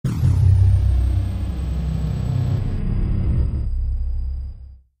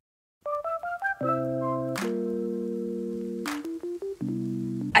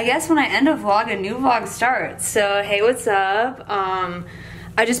I guess when I end a vlog, a new vlog starts. So hey, what's up?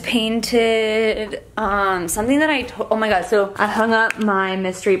 I just painted something that oh my god, so I hung up my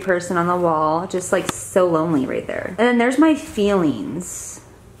mystery person on the wall, just like so lonely right there. And then there's my feelings.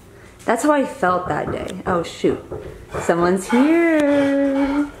 That's how I felt that day. Oh shoot, someone's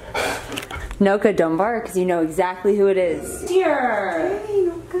here. Noka, don't bark because you know exactly who it is. Here. Hey,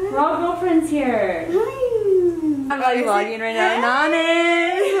 Noka. We're all girlfriends here. Hi. I'm vlogging right now.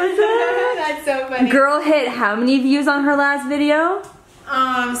 Nane, what's up? That's so funny. Girl hit how many views on her last video?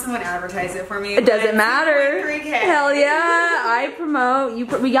 Someone advertised it for me. It doesn't matter. 3K. Hell yeah, I promote.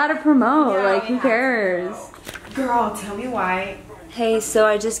 We gotta promote. Yeah, like, we who have to cares? Girl, tell me why. Hey, so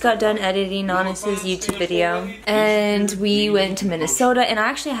I just got done editing Honest's YouTube video, and we went to Minnesota, and I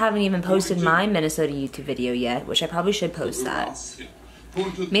actually haven't even posted my Minnesota YouTube video yet, which I probably should post that.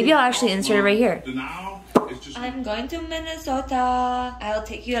 Maybe I'll actually insert it right here. I'm going to Minnesota. I'll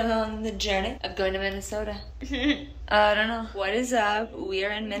take you along the journey of going to Minnesota. I don't know. What is up? We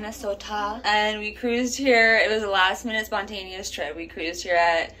are in Minnesota, and we cruised here. It was a last minute spontaneous trip. We cruised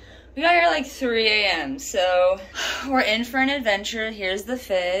here we got here like 3 a.m. So we're in for an adventure. Here's the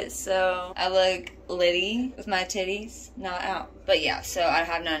fit. So I look litty with my titties not out. But yeah, so I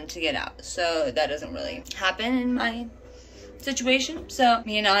have none to get out. So that doesn't really happen in my situation. So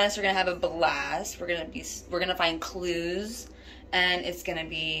me and Honest are gonna have a blast. We're gonna find clues, and it's gonna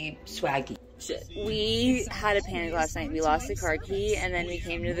be swaggy. Shit. We had a panic last night. We lost the car key, and then we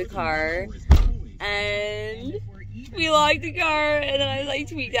came to the car, and we locked the car, and then I like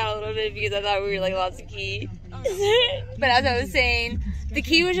tweaked out a little bit because I thought we were like lost the key. But as I was saying, the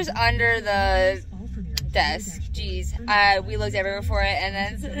key was just under the desk. Jeez, we looked everywhere for it,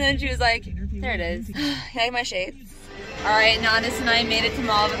 and then she was like, "There it is." I like my shades. All right, Nandis and I made it to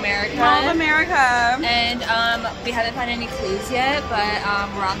Mall of America. Mall of America. And we haven't found any clues yet, but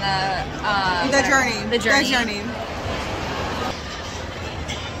we're on the journey. The journey.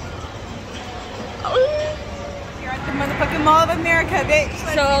 You're at the motherfucking Mall of America, bitch.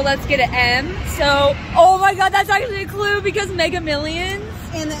 So let's get an M. So, oh my god, that's actually a clue because Mega Millions.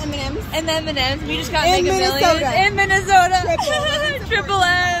 And the M&M's. And the M&M's. We just got In Mega Minnesota. Millions in Minnesota. Triple M. Triple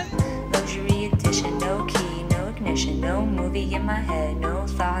M. Luxury edition, no key, no ignition, no movie in my head, no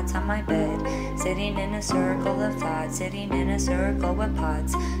thoughts on my bed. Sitting in a circle of thoughts, sitting in a circle with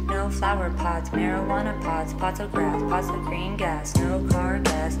pots. No flower pots, marijuana pots, pots of grass, pots of green gas. No car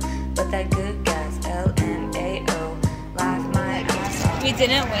gas, but that good gas. LMAO, laugh my ass off. We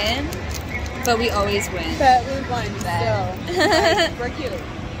didn't win, but we always win. But we won still. We're cute.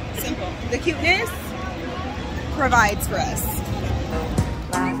 Simple. The cuteness provides for us.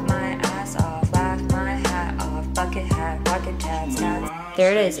 Laugh my ass off, laugh my hat off, bucket hat, bucket tats, tats.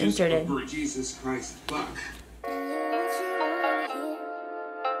 There it is, inserted. Jesus Christ, fuck.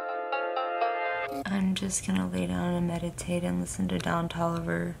 I'm just gonna lay down and meditate and listen to Don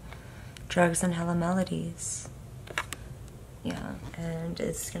Toliver, Drugs and Hella Melodies. Yeah, and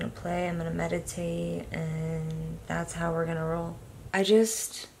it's gonna play, I'm gonna meditate, and that's how we're gonna roll. I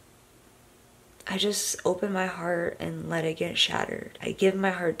just open my heart and let it get shattered. I give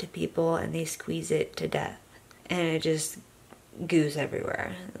my heart to people and they squeeze it to death. And it just goes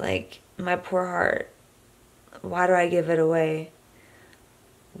everywhere. Like, my poor heart. Why do I give it away?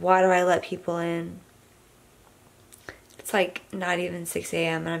 Why do I let people in? It's like not even 6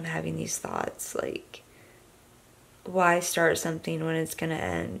 a.m. and I'm having these thoughts. Like, why start something when it's gonna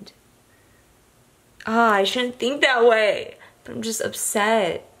end? I shouldn't think that way. But I'm just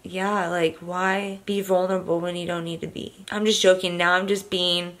upset. Yeah, like, why be vulnerable when you don't need to be? I'm just joking. Now I'm just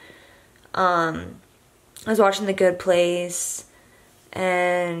being, I was watching The Good Place,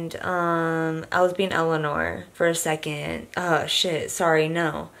 and, I was being Eleanor for a second. Oh, shit, sorry,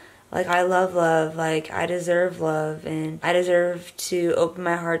 no. Like, I love love, like, I deserve love, and I deserve to open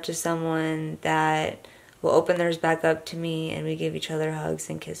my heart to someone that will open theirs back up to me, and we give each other hugs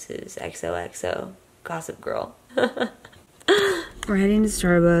and kisses. XOXO. Gossip Girl. We're heading to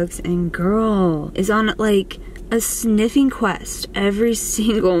Starbucks, and girl is on like a sniffing quest every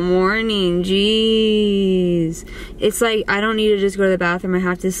single morning. Jeez. It's like I don't need to just go to the bathroom. I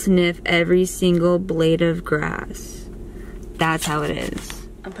have to sniff every single blade of grass. That's how it is.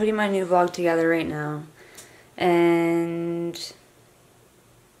 I'm putting my new vlog together right now, and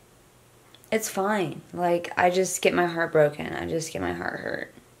it's fine. Like, I just get my heart broken. I just get my heart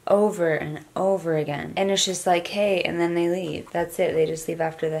hurt. Over and over again. And it's just like, hey, and then they leave. That's it. They just leave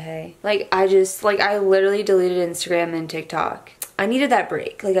after the hey. Like, I literally deleted Instagram and TikTok. I needed that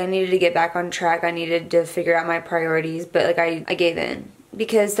break. Like, I needed to get back on track. I needed to figure out my priorities. But, like, I gave in.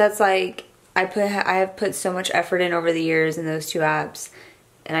 Because that's like, I have put so much effort in over the years in those two apps.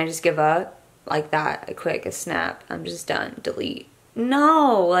 and I just give up like that, a snap, I'm just done, delete.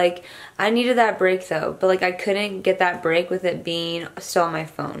 No, like, I needed that break though, but like I couldn't get that break with it being still on my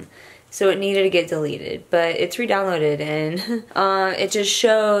phone. So it needed to get deleted, but it's re-downloaded, and it just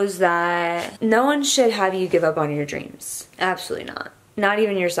shows that no one should have you give up on your dreams. Absolutely not. Not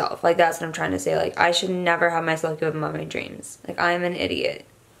even yourself. Like, that's what I'm trying to say. Like, I should never have myself give up on my dreams. Like, I'm an idiot.